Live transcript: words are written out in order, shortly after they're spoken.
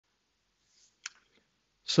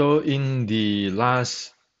So in the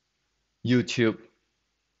last YouTube,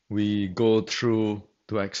 we go through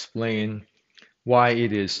to explain why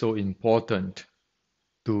it is so important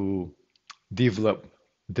to develop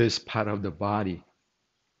this part of the body.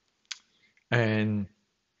 And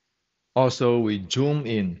also we zoom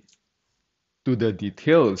in to the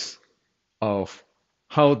details of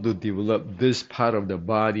how to develop this part of the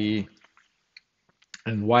body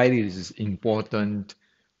and why it is important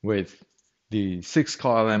with the six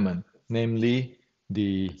core element, namely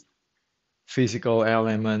the physical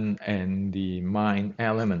element and the mind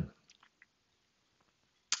element.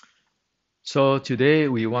 So today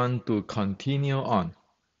we want to continue on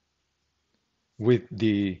with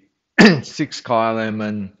the six core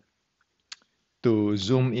element to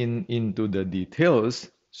zoom in into the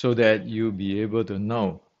details so that you'll be able to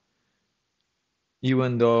know,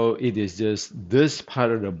 even though it is just this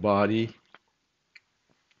part of the body,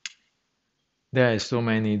 there are so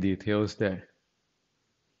many details there.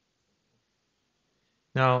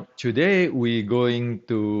 Now, today we're going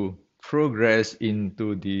to progress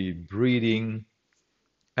into the breathing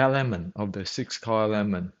element of the six core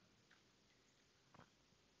element.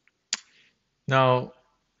 Now,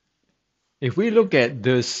 if we look at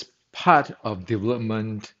this part of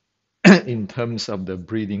development in terms of the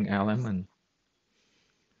breathing element,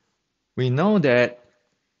 we know that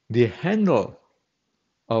the handle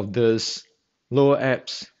of this lower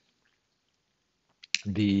abs,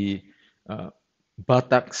 the uh,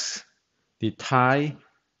 buttocks, the thigh,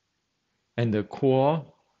 and the core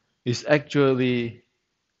is actually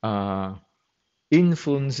uh,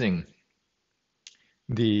 influencing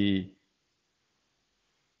the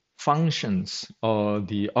functions or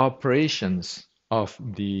the operations of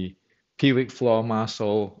the pelvic floor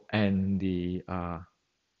muscle and the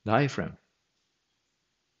diaphragm.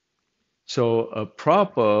 So a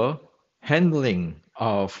proper handling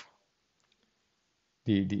of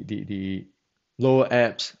the lower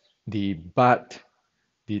abs, the butt,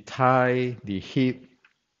 the thigh, the hip,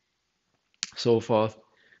 so forth,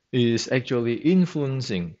 is actually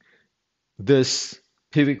influencing this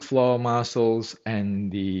pelvic floor muscles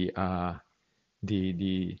and the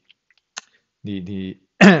the the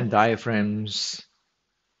diaphragm's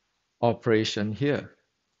operation here,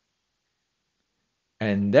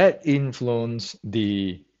 and that influence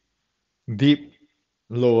the deep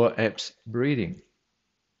lower abs breathing.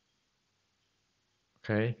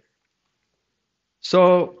 Okay,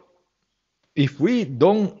 so if we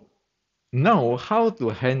don't know how to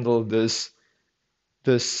handle this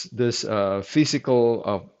physical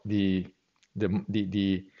of the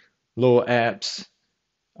lower abs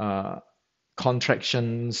uh,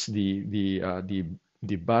 contractions, the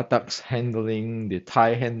buttocks handling, the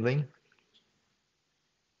thigh handling,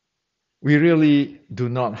 we really do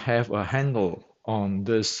not have a handle on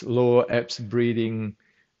this lower abs breathing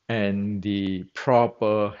and the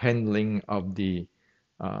proper handling of the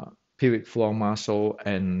uh, pelvic floor muscle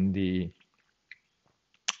and the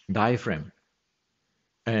diaphragm.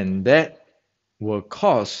 And that will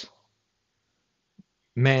cause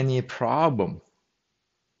many problems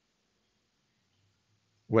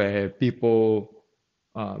where people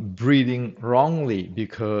breathing wrongly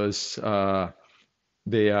because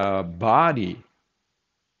their body,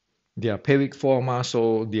 their pelvic floor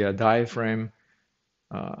muscle, their diaphragm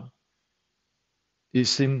uh, is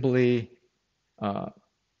simply uh,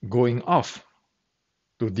 going off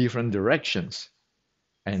to different directions.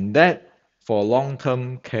 And that for long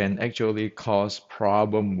term can actually cause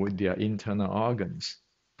problem with their internal organs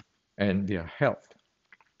and their health.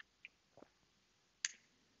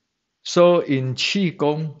 So in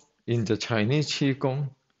Qigong, in the Chinese Qigong,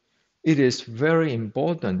 it is very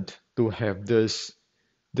important to have this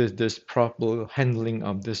proper handling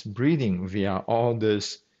of this breathing via all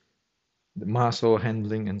this muscle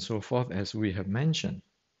handling and so forth, as we have mentioned.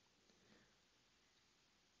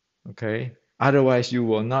 Okay, otherwise you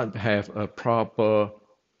will not have a proper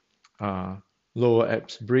uh, lower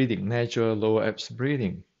abs breathing, natural lower abs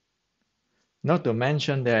breathing. Not to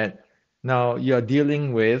mention that now you are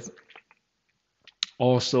dealing with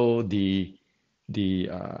also the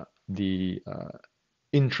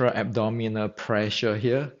intra-abdominal pressure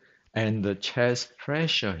here and the chest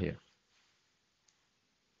pressure here.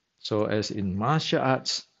 So as in martial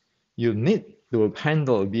arts, you need to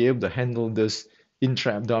be able to handle this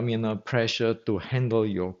intra-abdominal pressure to handle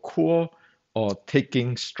your core or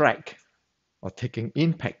taking strike or taking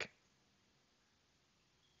impact.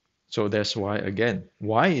 So that's why, again,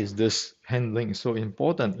 why is this handling so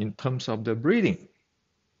important in terms of the breathing?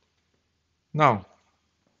 Now,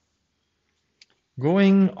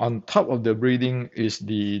 going on top of the breathing is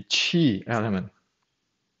the qi element.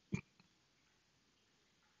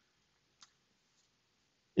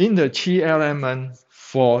 In the Qi element,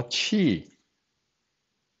 for Qi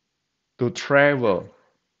to travel,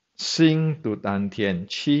 sink to Dantian,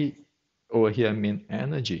 Qi over here means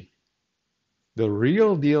energy. The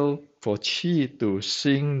real deal for Qi to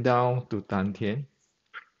sink down to Dantian,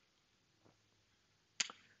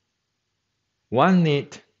 one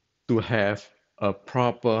need to have a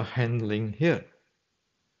proper handling here.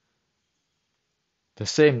 The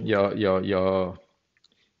same, your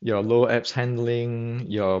low abs handling,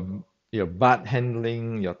 your butt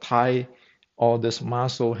handling, your thigh, all this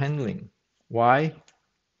muscle handling. Why?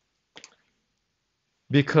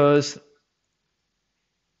 Because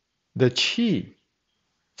the qi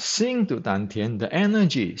sink to dantian, the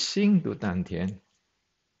energy sink to dantian,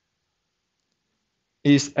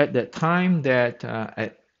 is at that time that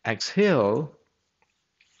at exhale,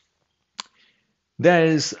 there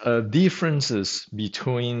is differences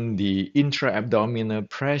between the intra-abdominal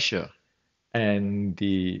pressure and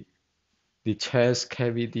the chest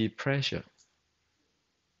cavity pressure.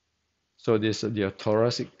 So this your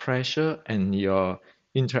thoracic pressure and your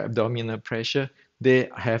intra-abdominal pressure, they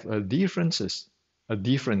have a difference,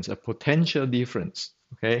 a potential difference.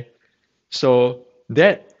 Okay, so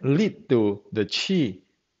that lead to the qi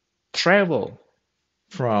travel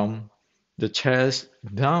from the chest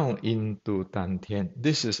down into dantian.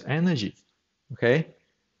 This is energy. Okay,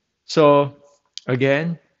 so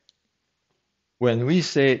again, when we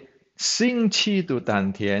say sing qi to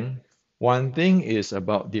dantian, one thing is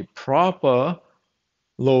about the proper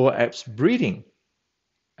lower abs breathing,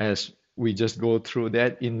 as we just go through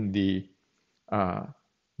that in the uh,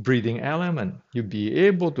 breathing element. You'll be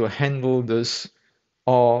able to handle this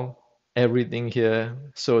everything here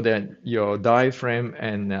so that your diaphragm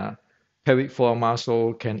and pelvic floor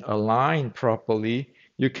muscle can align properly.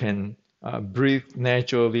 You can breathe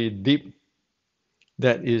naturally deep.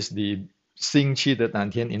 That is the Xing Qi de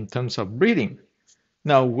Dantian in terms of breathing.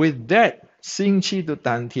 Now with that Xing Qi de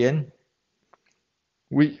Dantian,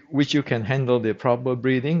 which you can handle the proper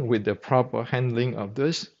breathing with the proper handling of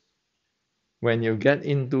this, when you get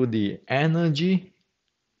into the energy,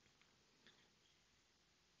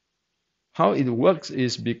 how it works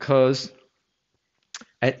is because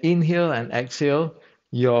at inhale and exhale,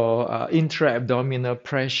 your intra-abdominal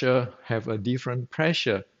pressure have a different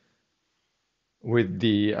pressure with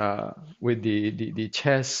the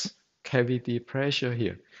chest cavity pressure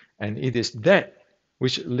here, and it is that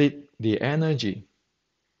which lead the energy,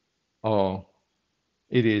 or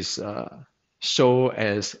it is show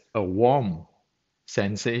as a warm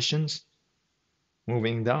sensations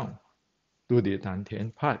moving down to the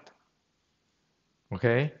dantian part.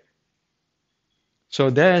 Okay, so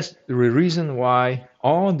that's the reason why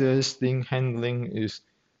all this thing handling is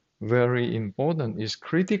very important, is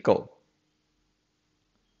critical.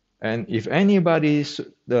 And if anybody,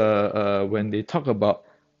 when they talk about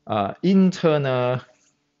internal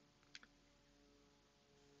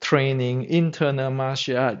training, internal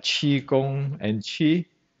martial art, Qigong and Qi,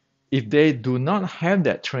 if they do not have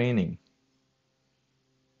that training,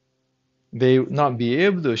 they will not be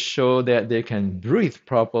able to show that they can breathe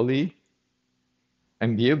properly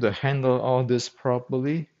and be able to handle all this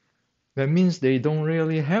properly. That means they don't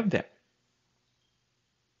really have that.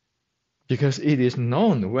 Because it is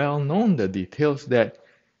known, well known, the details that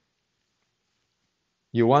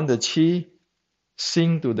you want the qi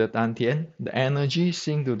sink to the dantian, the energy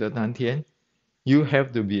sink to the dantian, you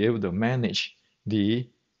have to be able to manage the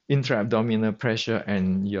intra-abdominal pressure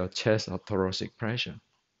and your chest or thoracic pressure.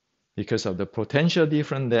 Because of the potential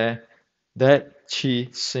difference there, that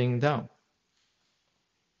qi sink down.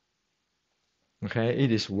 Okay,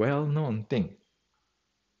 it is well-known thing.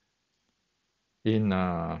 In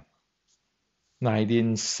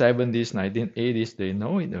 1970s, 1980s, they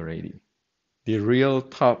know it already. The real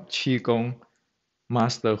top Qigong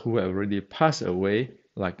master who have already passed away,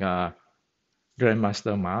 like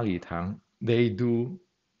Grandmaster Ma Li Tang, they do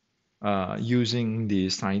using the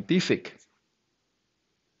scientific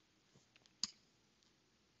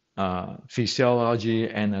physiology,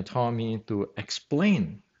 anatomy to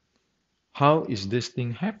explain how is this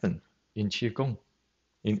thing happen in Qigong,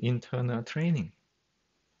 in internal training.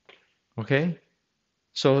 Okay,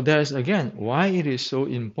 so that's again why it is so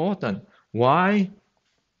important, why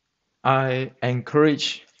I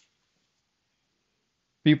encourage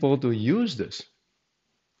people to use this,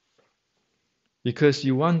 because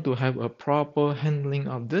you want to have a proper handling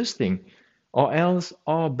of this thing, or else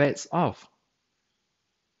all bets off.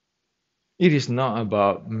 It is not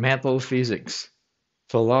about metaphysics,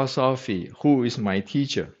 philosophy, who is my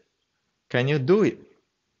teacher. Can you do it?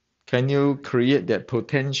 Can you create that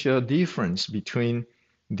potential difference between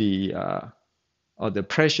the or the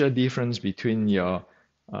pressure difference between your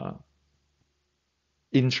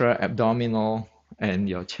intra-abdominal and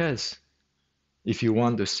your chest if you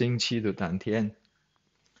want to sing Qi to Dantian.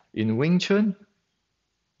 In Wing Chun,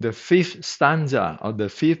 the fifth stanza or the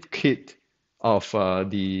fifth kit of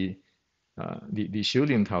the Xiu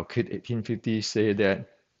Lim Tao kit 1850 say that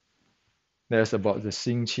that's about the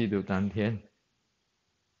Xing Qi to Dantian.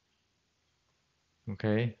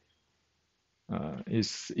 Okay,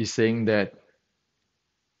 is saying that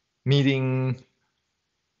meeting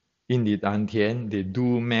in the Dantian, they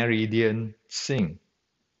do meridian sing.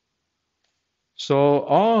 So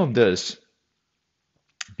all of this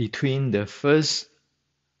between the first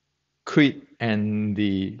quit and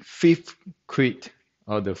the fifth quit,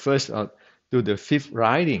 or the first to the fifth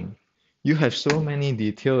riding, you have so many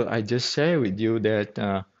details. I just share with you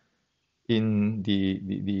that in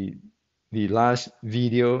the last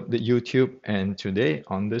video, the YouTube, and today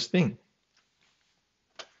on this thing.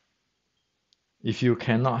 If you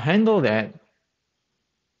cannot handle that,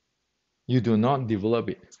 you do not develop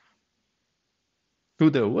it. To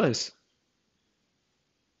the worst.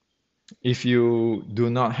 If you do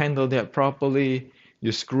not handle that properly,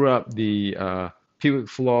 you screw up the pelvic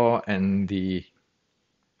floor and the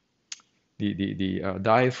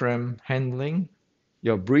diaphragm handling.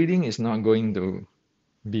 Your breathing is not going to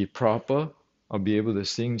be proper or be able to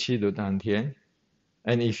sing Qi to Dantian.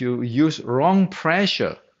 And if you use wrong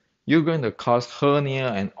pressure, you're going to cause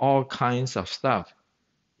hernia and all kinds of stuff,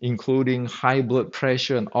 including high blood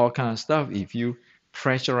pressure and all kinds of stuff if you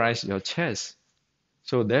pressurize your chest.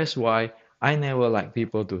 So that's why I never like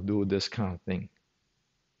people to do this kind of thing.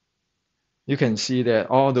 You can see that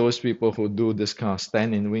all those people who do this kind of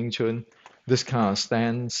stand in Wing Chun, this kind of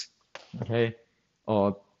stance, okay,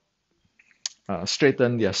 or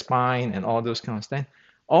straighten their spine and all those kind of stand,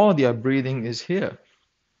 all their breathing is here.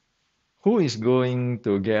 Who is going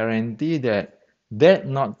to guarantee that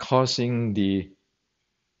not causing the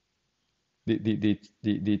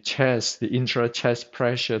chest, the intra-chest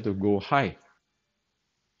pressure to go high?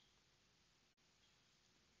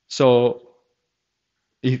 So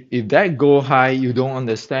if that go high, you don't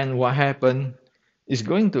understand what happened, it's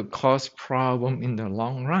going to cause problem in the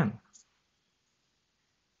long run.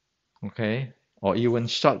 Okay? Or even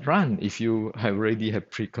short run if you have already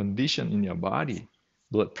have precondition in your body,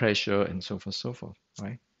 blood pressure and so forth,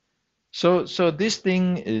 right? So this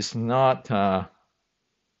thing is not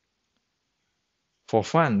for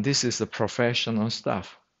fun. This is the professional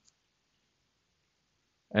stuff.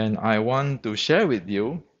 And I want to share with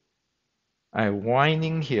you, I'm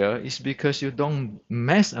whining here is because you don't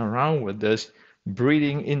mess around with this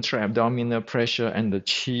breathing intra-abdominal pressure and the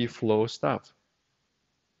qi flow stuff.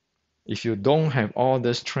 If you don't have all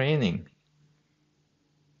this training,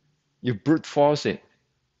 you brute force it,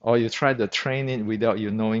 or you try to train it without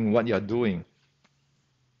you knowing what you're doing.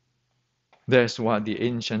 That's what the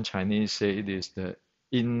ancient Chinese say it is the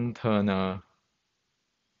internal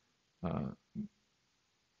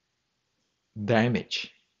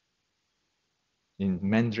damage. In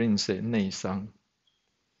Mandarin, say 内伤.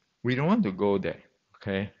 We don't want to go there,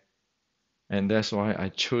 okay? And that's why I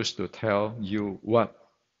choose to tell you what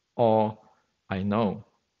all I know.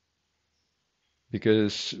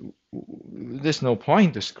 Because there's no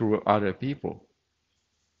point to screw up other people.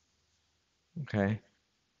 Okay?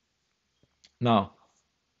 Now,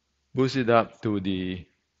 boost it up to the,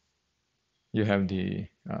 you have the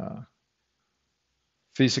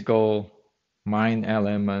physical mind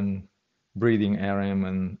element, breathing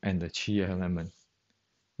element, and the chi element.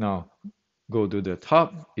 Now, go to the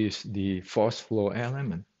top is the force flow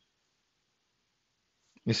element.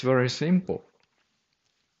 It's very simple.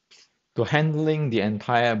 To handling the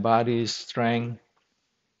entire body's strength,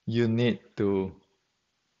 you need to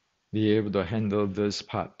be able to handle this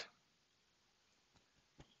part.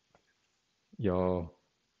 Your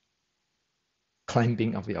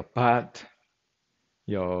clamping of your butt,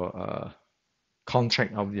 your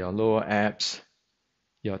contract of your lower abs,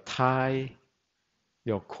 your thigh,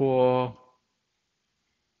 your core,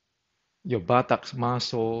 your buttocks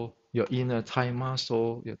muscle, your inner thigh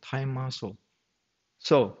muscle, your thigh muscle.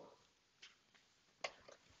 So,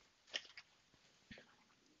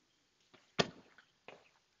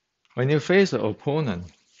 when you face an opponent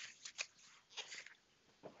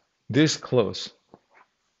this close,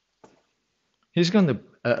 he's going to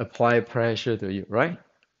apply pressure to you, right?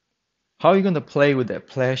 How are you going to play with that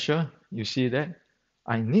pressure? You see that?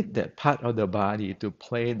 I need that part of the body to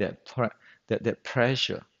play that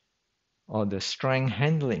pressure or the strength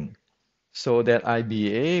handling so that I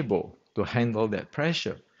be able to handle that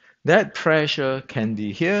pressure. That pressure can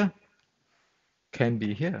be here, can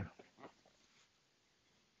be here.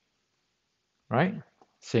 right?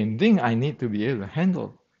 Same thing, I need to be able to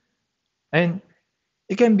handle. And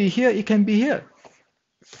it can be here, it can be here.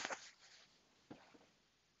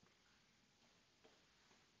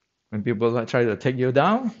 When people try to take you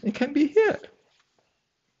down, it can be here.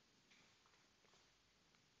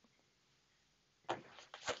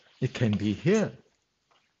 It can be here.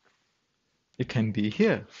 It can be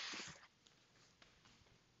here.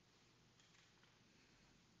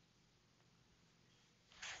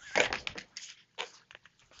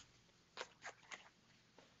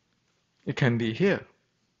 It can be here.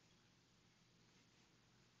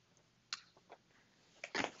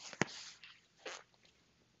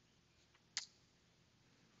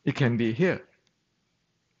 It can be here.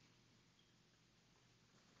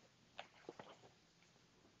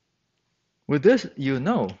 With this, you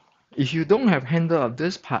know, if you don't have handle of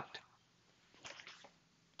this part,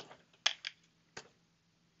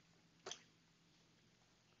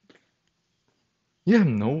 you have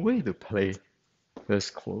no way to play this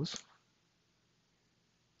close.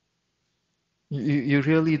 You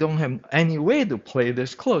really don't have any way to play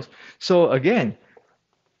this close. So again,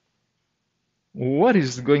 what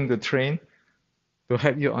is going to train to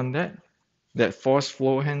help you on that? That force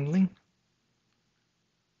flow handling?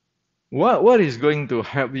 What is going to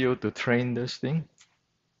help you to train this thing?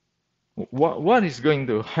 What is going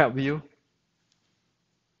to help you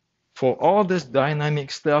for all this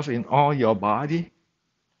dynamic stuff in all your body?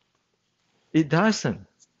 It doesn't.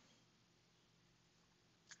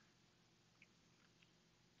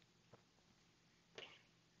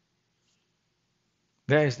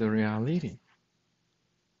 That is the reality.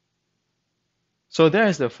 So that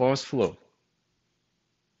is the force flow.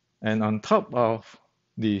 And on top of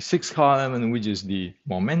the sixth core element, which is the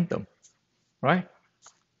momentum, right?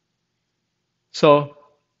 So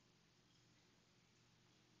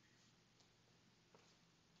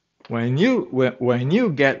when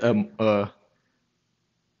you get a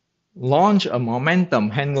launch a momentum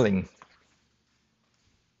handling,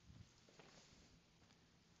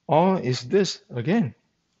 or is this again,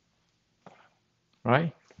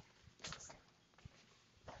 right?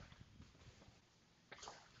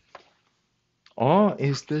 Or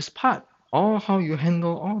is this part, or how you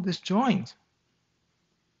handle all these joints.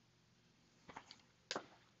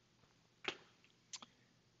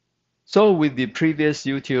 So with the previous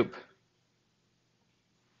YouTube,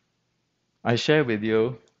 I share with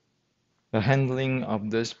you the handling of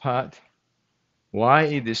this part, why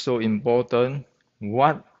it is so important,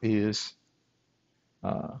 what is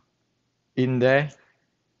in there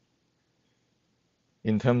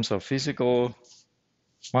in terms of physical,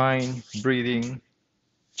 mind, breathing,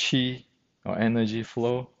 chi or energy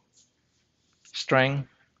flow, strength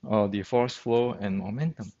or the force flow, and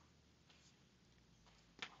momentum.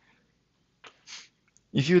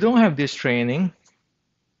 If you don't have this training,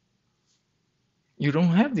 you don't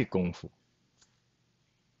have the Kung Fu.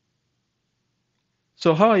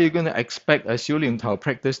 So how are you going to expect a Xiu Lim Tao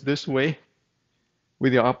practice this way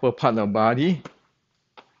with your upper part of the body,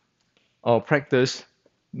 or practice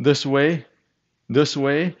this way,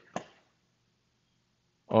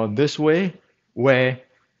 or this way, where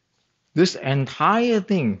this entire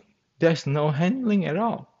thing, there's no handling at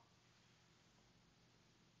all?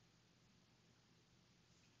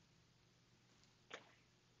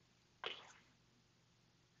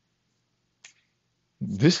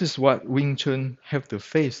 This is what Wing Chun have to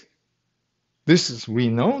face. This is, we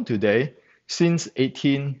know today, since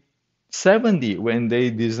 1870, when they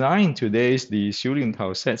designed today's the Xiu Lim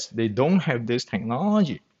Tao sets, they don't have this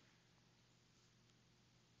technology.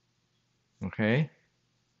 Okay?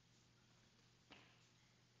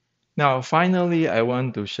 Now, finally, I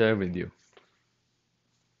want to share with you.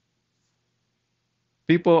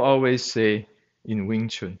 People always say in Wing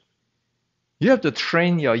Chun, you have to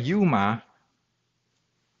train your Yiu Ma,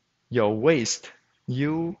 your waist,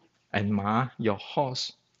 Yiu and Ma, your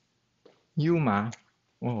horse. Yiu Ma,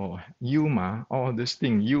 oh, Yiu Ma, all this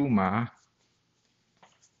thing, Yiu Ma.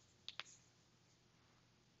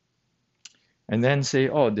 And then say,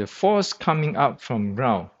 oh, the force coming up from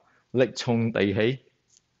ground, Lek Chong Dei Hei.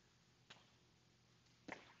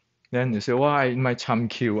 Then you say, well, in my Cham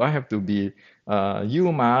Q, I have to be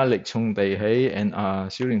Yiu Ma, Lek Chong Dei Hei, and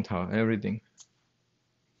Xiu Lim Tao, everything.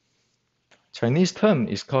 Chinese term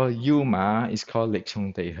is called Yiu Ma, is called Lek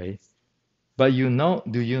Chong Dei Hei. But you know,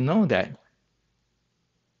 do you know that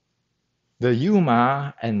the Yiu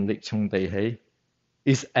Ma and Lek Chong Dei Hei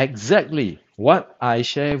is exactly what I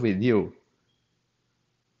share with you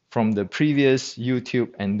from the previous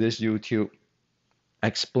YouTube and this YouTube,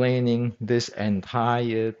 explaining this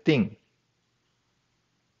entire thing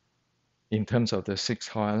in terms of the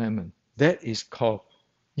sixth core element. That is called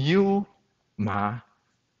Yiu Ma,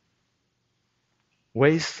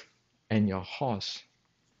 waist and your horse.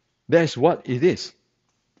 That's what it is.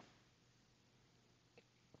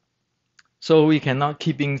 So we cannot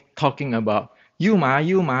keeping talking about Yiu Ma,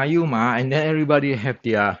 Yiu Ma, Yiu Ma, and then everybody have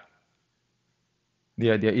their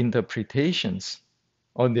interpretations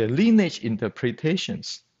or their lineage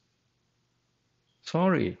interpretations.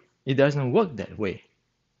 Sorry, it doesn't work that way.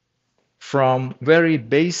 From very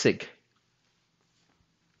basic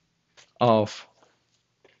of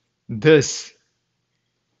this,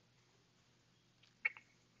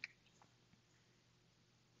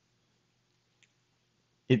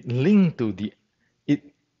 it linked to the it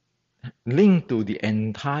linked to the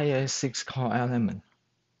entire six core element.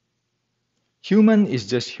 Human is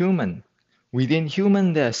just human. Within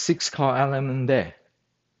human, there are six core elements there.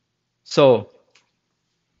 So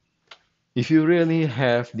if you really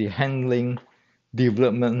have the handling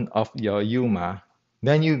development of your Yiu Ma,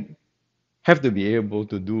 then you have to be able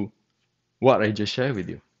to do what I just shared with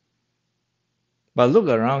you. But look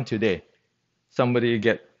around today. Somebody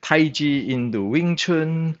get Tai Chi into Wing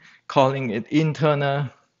Chun, calling it internal.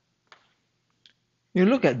 You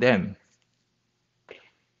look at them,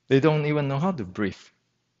 they don't even know how to breathe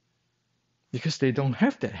because they don't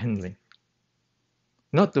have that handling.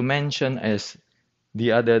 Not to mention, as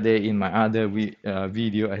the other day in my other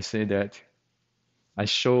video, I say that I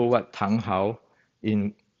show what Tang Hao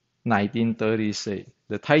in 1930 said.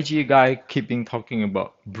 The Tai Chi guy keeping talking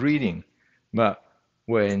about breathing, but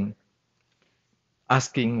when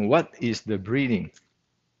asking what is the breathing,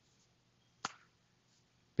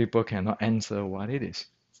 people cannot answer what it is.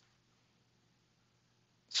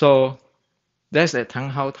 So that's at Tang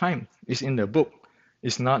Hao time. It's in the book.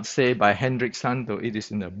 It's not said by Hendrik Santo. It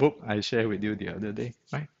is in the book I shared with you the other day,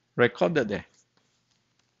 right? Recorded there.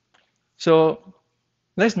 So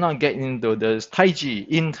let's not get into this Tai Chi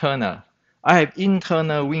internal. I have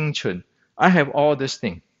internal Wing Chun. I have all this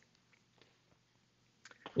thing.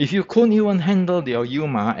 If you couldn't even handle your Yiu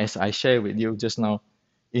Ma, as I shared with you just now,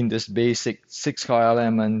 in this basic six core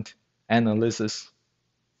element analysis,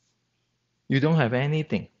 you don't have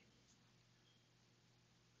anything.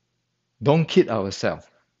 Don't kid ourselves.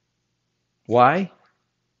 Why?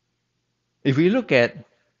 If we look at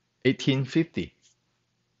 1850,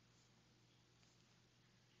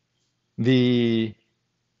 the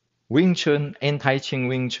Wing Chun, anti-Qing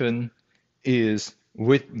Wing Chun, is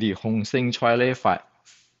with the Hong Sing Choi Lei Fat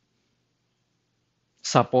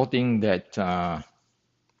supporting that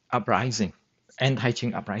uprising,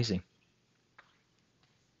 anti-Qing uprising.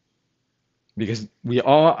 Because we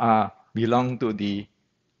all belong to the,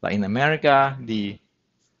 like in America, the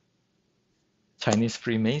Chinese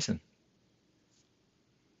Freemason.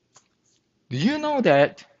 Do you know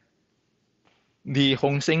that the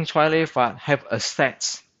Hong Sing Choi Lei Fat have a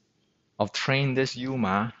set of trained this Yiu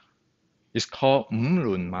Ma? It's called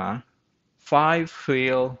Lun Ma,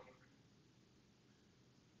 5-wheel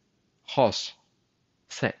horse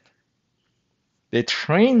set. They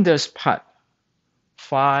train this part,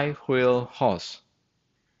 5-wheel horse.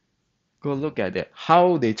 Go look at it.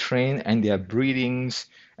 How they train and their breathings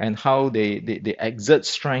and how they exert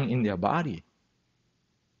strength in their body.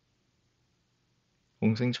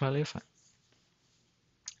 Hong Sing Choi Lei Fat.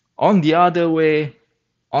 On the other way,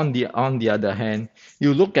 on the other hand,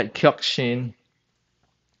 you look at Kyokushin,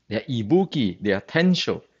 their Ibuki, their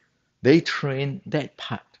Tensho, they train that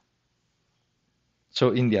part.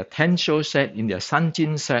 So in their Tensho set, in their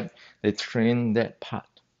Sanjin set, they train that part.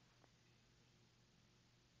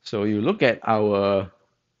 So you look at our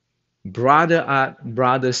brother art,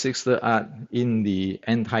 brother sister art in the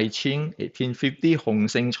anti-Qing 1850 Hong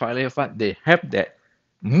Sing Choi Lei Fat, they have that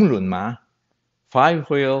Lun Ma,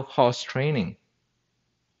 5-wheel horse training.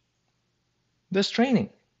 This training.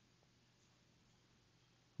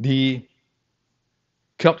 The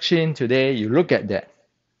Kyokushin today, you look at that.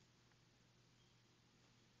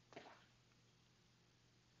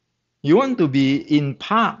 You want to be in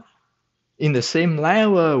par, in the same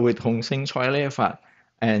level with Hong Sing Choi Lei Fat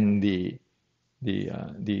and the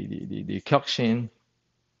Kyokushin,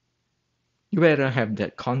 you better have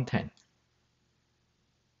that content.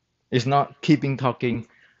 It's not keeping talking.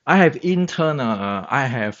 I have internal, I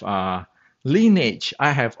have lineage, I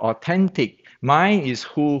have authentic. Mine is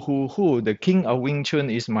who. The king of Wing Chun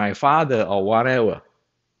is my father or whatever.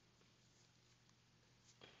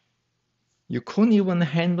 You couldn't even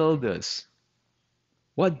handle this.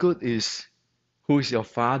 What good is who is your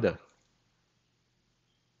father?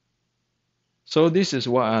 So this is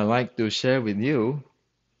what I like to share with you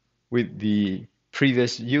with the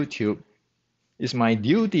previous YouTube. It's my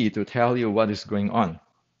duty to tell you what is going on.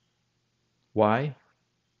 Why?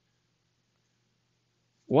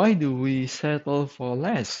 Why do we settle for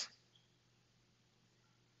less?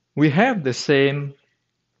 We have the same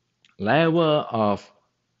level of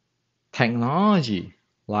technology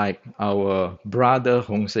like our brother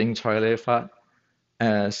Hong Sing Choi Le Fat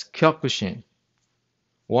as Kyokushin.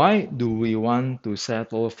 Why do we want to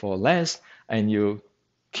settle for less and you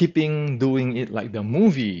keeping doing it like the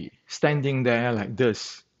movie, standing there like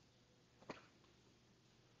this,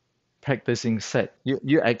 practicing set?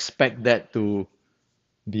 You expect that to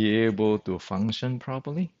be able to function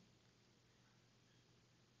properly?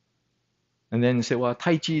 And then you say, well,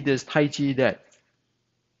 Tai Chi this, Tai Chi that.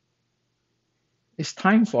 It's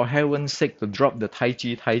time for heaven's sake to drop the Tai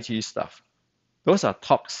Chi stuff. Those are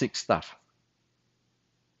toxic stuff.